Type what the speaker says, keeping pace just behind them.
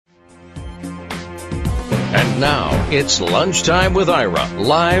And now, it's Lunchtime with Ira,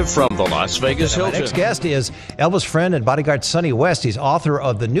 live from the Las Vegas Hilton. My next guest is Elvis friend and bodyguard Sonny West. He's author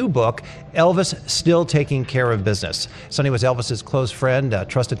of the new book, Elvis Still Taking Care of Business. Sonny was Elvis's close friend,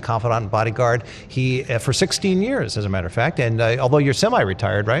 trusted confidant and bodyguard. He, for 16 years, as a matter of fact, and although you're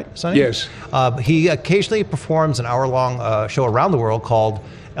semi-retired, right, Sonny? Yes. He occasionally performs an hour-long show around the world called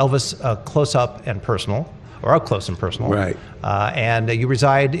Elvis Close Up and Personal. Or Up Close and Personal. Right. And you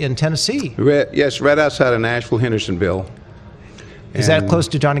reside in Tennessee. Yes, right outside of Nashville, Hendersonville. Is that close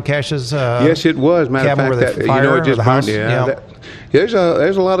to Johnny Cash's yes, it was. Matter of fact, that, it just burned. There's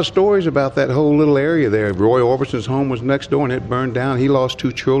a lot of stories about that whole little area there. Roy Orbison's home was next door, and it burned down. He lost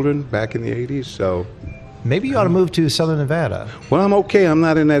 2 children back in the 80s, so... Maybe you ought to move to Southern Nevada. Well, I'm okay. I'm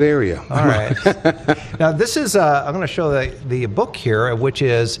not in that area. All right. Now, this is, I'm going to show the book here, which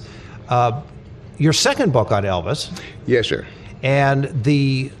is your second book on Elvis. Yes, sir. And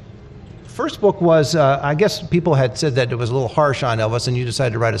the first book was, I guess people had said that it was a little harsh on Elvis, and you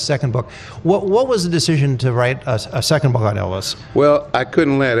decided to write a second book. What was the decision to write a second book on Elvis? Well, I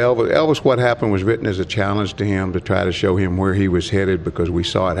couldn't let Elvis, what happened was written as a challenge to him to try to show him where he was headed, because we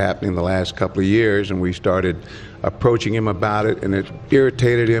saw it happening the last couple of years, and we started approaching him about it, and it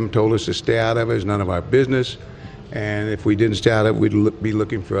irritated him, told us to stay out of it. It's none of our business. And if we didn't stay out of it, we'd be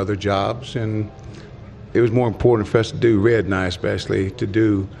looking for other jobs. And it was more important for us to do, Red and I especially, to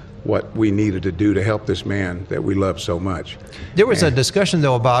do what we needed to do to help this man that we love so much. There was a discussion,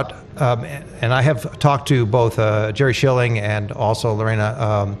 though, about, and I have talked to both Jerry Schilling and also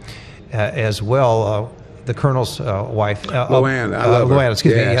Lorena as well, the Colonel's wife. Luann, I love her. Luann,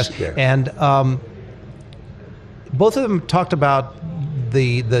 excuse me, yes. Yeah. And both of them talked about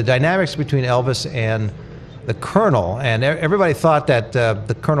the dynamics between Elvis and the Colonel, and everybody thought that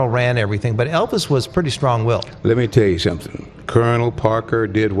the Colonel ran everything, but Elvis was pretty strong-willed. Let me tell you something. Colonel Parker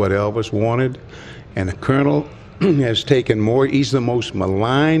did what Elvis wanted, and the Colonel has taken more. He's the most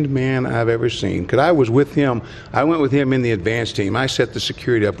maligned man I've ever seen. Because I was with him. I went with him in the advance team. I set the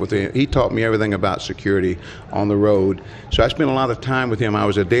security up with him. He taught me everything about security on the road. So I spent a lot of time with him. I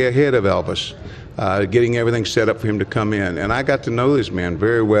was a day ahead of Elvis, getting everything set up for him to come in. And I got to know this man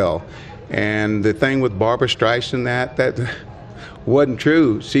very well. And the thing with Barbara Streisand, that wasn't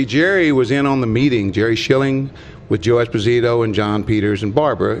true. See, Jerry was in on the meeting, Jerry Schilling with Joe Esposito and John Peters and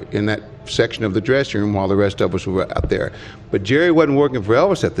Barbara in that section of the dressing room while the rest of us were out there. But Jerry wasn't working for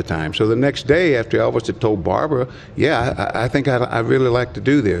Elvis at the time. So the next day after Elvis had told Barbara, yeah, I think I'd really like to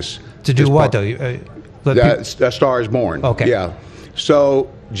do this. To do what, though? A Star is Born. Okay. Yeah.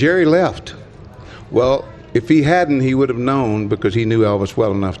 So Jerry left. Well, if he hadn't, he would have known, because he knew Elvis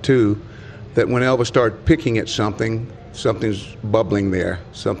well enough too, that when Elvis started picking at something, something's bubbling there,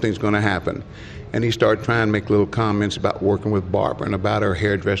 something's going to happen. And he started trying to make little comments about working with Barbara and about her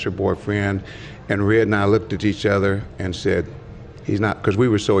hairdresser boyfriend. And Red and I looked at each other and said, he's not, because we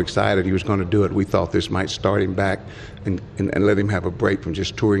were so excited he was going to do it. We thought this might start him back and let him have a break from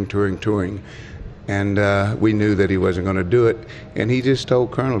just touring. And we knew that he wasn't going to do it. And he just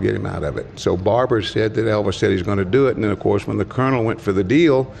told Colonel to get him out of it. So Barbara said that Elvis said he's going to do it. And then, of course, when the Colonel went for the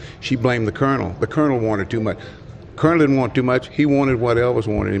deal, she blamed the Colonel. The Colonel wanted too much. Colonel didn't want too much. He wanted what Elvis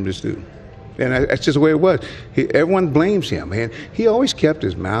wanted him to do. And that's just the way it was. Everyone blames him. And he always kept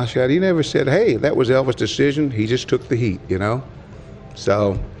his mouth shut. He never said, hey, that was Elvis' decision. He just took the heat, you know?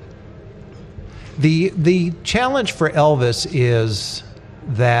 So. The challenge for Elvis is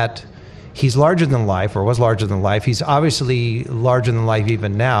that he's larger than life, or was larger than life. He's obviously larger than life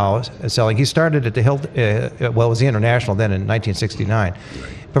even now, selling. He started at the Hilton, it was the International then in 1969.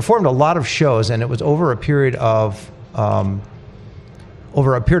 Right. Performed a lot of shows, and it was over a period of time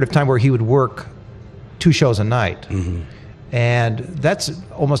where he would work 2 shows a night. Mm-hmm. And that's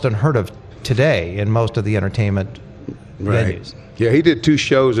almost unheard of today in most of the entertainment venues. Yeah, he did 2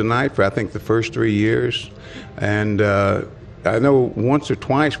 shows a night for, I think, the first 3 years. And I know once or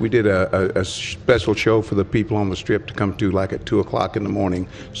twice we did a special show for the people on the Strip to come to, like at 2 o'clock in the morning,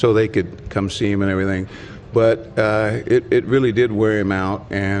 so they could come see him and everything. But it really did wear him out,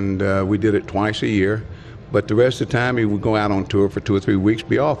 and we did it twice a year. But the rest of the time he would go out on tour for 2 or 3 weeks,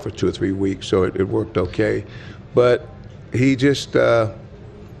 be off for 2 or 3 weeks, so it worked okay. But he just,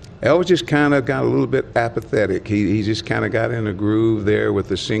 Elvis just kind of got a little bit apathetic. He just kind of got in a groove there with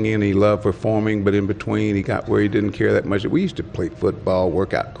the singing. He loved performing, but in between he got where he didn't care that much. We used to play football,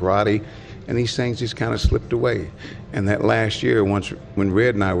 work out karate, and these things just kind of slipped away. And that last year, when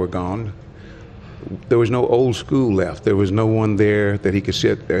Red and I were gone, there was no old school left. There was no one there that he could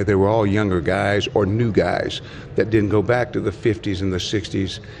sit there. They were all younger guys or new guys that didn't go back to the 50s and the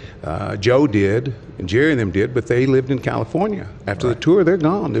 60s. Joe did, and Jerry and them did, but they lived in California. After the tour, they're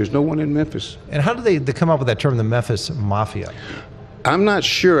gone. There's no one in Memphis. And how did they come up with that term, the Memphis Mafia? I'm not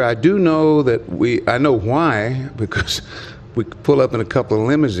sure. I do know that I know why, because we pull up in a couple of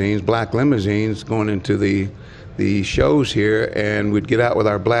limousines, black limousines, going into the shows here, and we'd get out with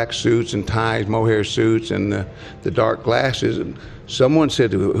our black suits and ties, mohair suits, and the dark glasses. And someone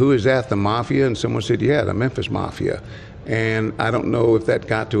said, "Who is that, the Mafia?" And someone said, "Yeah, the Memphis Mafia." And I don't know if that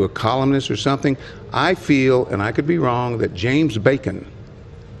got to a columnist or something. I feel, and I could be wrong, that James Bacon,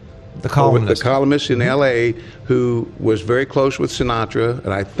 the columnist in L.A., who was very close with Sinatra,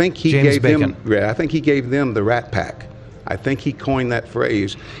 and I think he gave them the Rat Pack. I think he coined that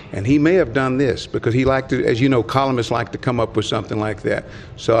phrase, and he may have done this because he liked to, as you know, columnists like to come up with something like that.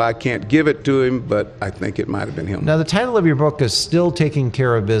 So I can't give it to him, but I think it might have been him. Now, the title of your book is Still Taking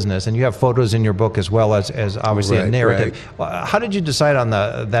Care of Business, and you have photos in your book as well as obviously a narrative. Right. How did you decide on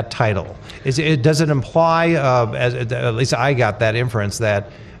that title? Does it imply, at least I got that inference,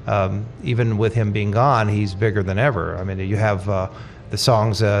 that even with him being gone, he's bigger than ever? I mean, you have the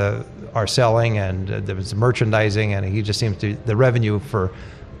songs are selling, and there's merchandising, and he just seems to, the revenue for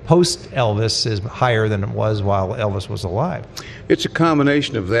post Elvis is higher than it was while Elvis was alive. It's a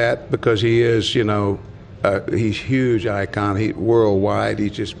combination of that, because he is, you know, he's a huge icon. Worldwide,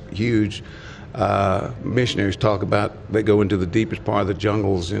 he's just huge. Missionaries talk about, they go into the deepest part of the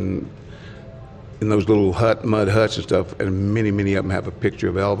jungles in those little mud huts and stuff, and many of them have a picture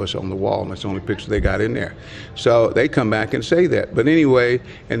of Elvis on the wall, and that's the only picture they got in there. So they come back and say that. But anyway,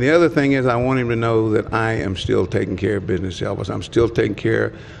 and the other thing is, I want him to know that I am still taking care of business, Elvis. I'm still taking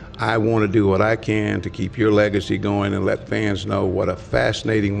care. I want to do what I can to keep your legacy going and let fans know what a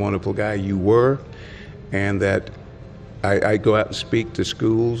fascinating, wonderful guy you were, and that I go out and speak to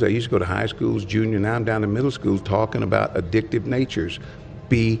schools. I used to go to high schools, junior, now I'm down to middle school, talking about addictive natures.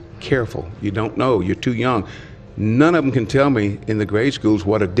 Be careful. You don't know. You're too young. None of them can tell me in the grade schools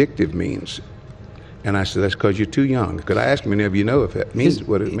what addictive means. And I said, that's because you're too young. Could I ask many of you know if it means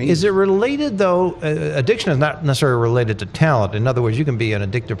what it means? Is it related, though? Addiction is not necessarily related to talent. In other words, you can be an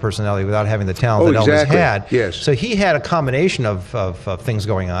addictive personality without having the talent that Elvis had. Yes. So he had a combination of things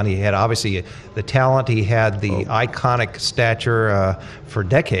going on. He had obviously the talent. He had the iconic stature for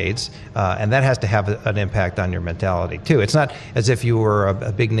decades, and that has to have an impact on your mentality too. It's not as if you were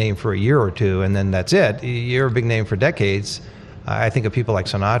a big name for a year or two and then that's it. You're a big name for decades. I think of people like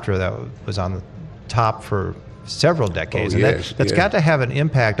Sinatra that was on the top for several decades, and that's got to have an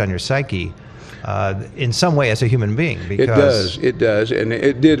impact on your psyche in some way as a human being. Because it does, and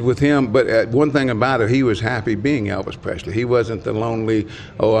it did with him. But one thing about it, he was happy being Elvis Presley. He wasn't the lonely,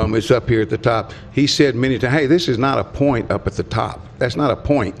 it's up here at the top. He said many times, hey, this is not a point up at the top. That's not a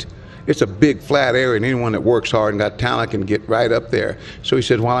point. It's a big flat area, and anyone that works hard and got talent can get right up there. So he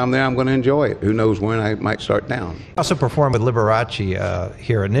said, while I'm there, I'm going to enjoy it. Who knows when I might start down. He also performed with Liberace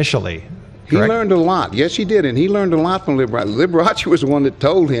here initially. He learned a lot. Yes, he did, and he learned a lot from Liberace. Liberace was the one that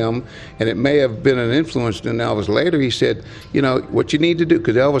told him, and it may have been an influence in Elvis later. He said, you know, what you need to do,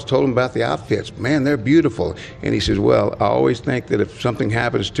 because Elvis told him about the outfits. Man, they're beautiful. And he says, well, I always think that if something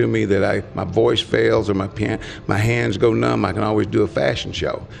happens to me, that my voice fails or my hands go numb, I can always do a fashion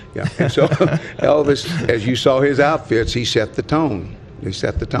show. Yeah. And so Elvis, as you saw his outfits, he set the tone. He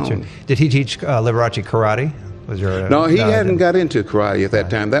set the tone. Did he teach Liberace karate? No, he hadn't got into karate at that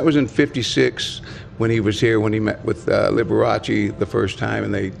time. That was in '56 when he was here, when he met with Liberace the first time,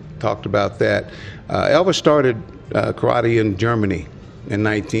 and they talked about that. Elvis started karate in Germany in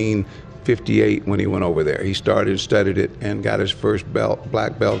 1958 when he went over there. He started, studied it, and got his first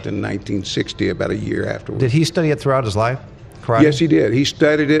black belt in 1960, about a year afterwards. Did he study it throughout his life, karate? Yes, he did. He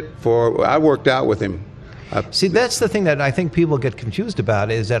studied it I worked out with him. See, that's the thing that I think people get confused about,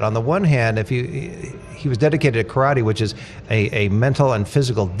 is that on the one hand, if he was dedicated to karate, which is a mental and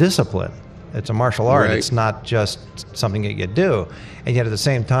physical discipline. It's a martial art. Right. It's not just something that you do. And yet at the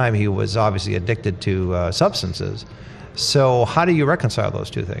same time, he was obviously addicted to substances. So how do you reconcile those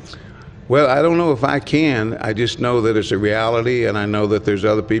two things? Well, I don't know if I can. I just know that it's a reality, and I know that there's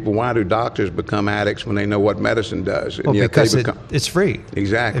other people. Why do doctors become addicts when they know what medicine does? And well, because it's free.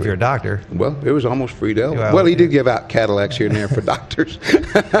 Exactly. If you're a doctor. Well, it was almost free to Elvis. Well, he did give out Cadillacs here and there for doctors.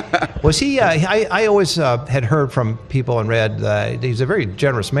 Was he? I always had heard from people and read that he's a very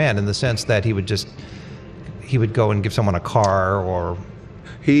generous man in the sense that he would go and give someone a car or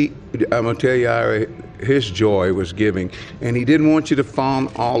I'm gonna tell you, Ira, his joy was giving, and he didn't want you to fawn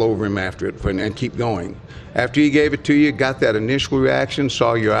all over him after it and keep going. After he gave it to you, got that initial reaction,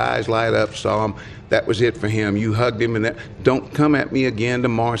 saw your eyes light up, saw him. That was it for him. You hugged him, and that. Don't come at me again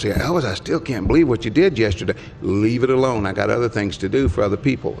tomorrow and say, Elvis, I still can't believe what you did yesterday. Leave it alone. I got other things to do for other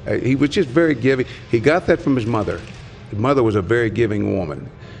people. He was just very giving. He got that from his mother. His mother was a very giving woman.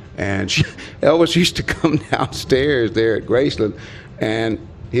 And Elvis used to come downstairs there at Graceland, and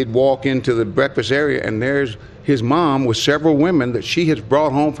he'd walk into the breakfast area, and there's his mom with several women that she has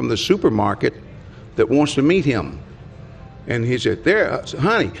brought home from the supermarket that wants to meet him. And he said, "There,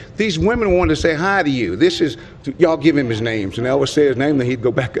 honey, these women want to say hi to you. This is," y'all give him his names. And Elvis said his name, then he'd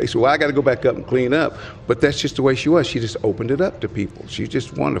go back. He said, "Well, I got to go back up and clean up." But that's just the way she was. She just opened it up to people. She's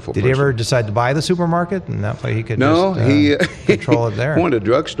just wonderful. Did he ever decide to buy the supermarket? And that way he could he control it there? He wanted a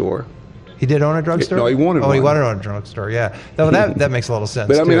drugstore. He did own a drugstore? No, he wanted one. Oh, he wanted to own a drugstore, yeah. No, that makes a little sense,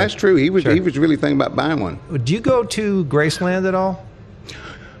 But I mean, too. that's true. He was Sure. he was really thinking about buying one. Do you go to Graceland at all?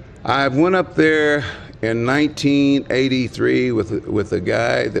 I went up there in 1983 with a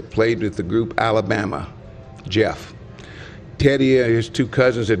guy that played with the group Alabama, Jeff. Teddy and his two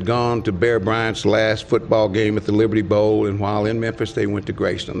cousins had gone to Bear Bryant's last football game at the Liberty Bowl, and while in Memphis, they went to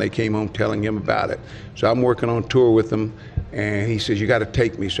Graceland. They came home telling him about it. So I'm working on tour with them, and he says, "You got to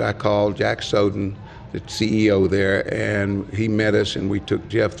take me." So I called Jack Soden, the CEO there, and he met us, and we took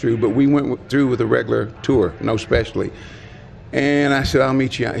Jeff through. But we went through with a regular tour, no specialty. And I said, "I'll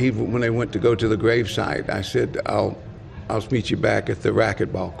meet you." When they went to go to the gravesite, I said, I'll meet you back at the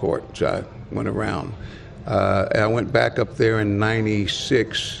racquetball court." So I went around. And I went back up there in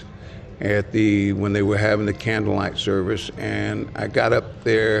 '96 when they were having the candlelight service, and I got up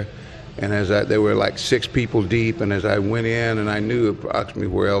there, and there were like 6 people deep, and as I went in, and I knew approximately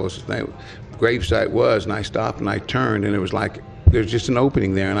where Elvis's gravesite was, and I stopped and I turned, and it was like there's just an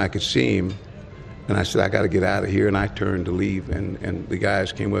opening there, and I could see him. And I said, "I got to get out of here," and I turned to leave, and the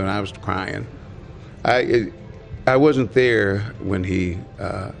guys came with me, and I was crying. I wasn't there when he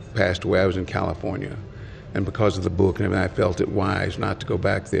passed away. I was in California, and because of the book and everything, I felt it wise not to go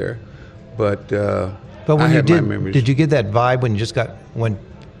back there. But when I you had did, my memories. did you get that vibe when you just went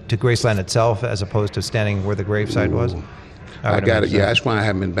to Graceland itself, as opposed to standing where the gravesite was? I got it. Yeah, that's why I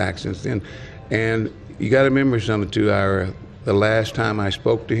haven't been back since then. And you got to remember something too, Ira. The last time I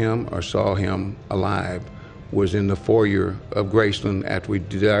spoke to him or saw him alive was in the foyer of Graceland after we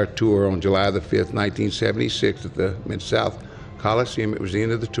did our tour on July the 5th, 1976 at the Mid-South Coliseum. It was the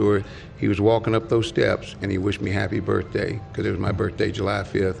end of the tour. He was walking up those steps, and he wished me happy birthday, because it was my birthday, July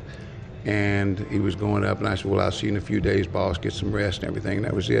 5th. And he was going up, and I said, "Well, I'll see you in a few days, boss. Get some rest and everything." And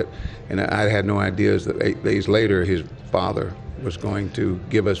that was it. And I had no idea that 8 days later, his father was going to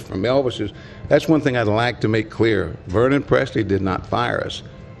give us from Elvis's. That's one thing I'd like to make clear. Vernon Presley did not fire us.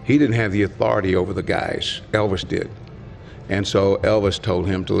 He didn't have the authority over the guys. Elvis did. And so Elvis told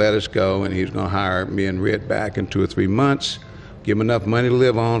him to let us go, and he was going to hire me and Red back in 2 or 3 months, give him enough money to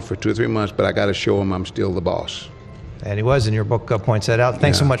live on for 2 or 3 months, but I got to show him I'm still the boss. And he was, and your book points that out.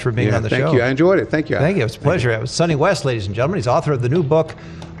 Thanks so much for being on the show. Thank you. I enjoyed it. Thank you. Thank you. It was a pleasure. It was Sonny West, ladies and gentlemen. He's author of the new book,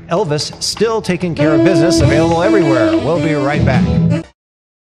 Elvis, Still Taking Care of Business, available everywhere. We'll be right back.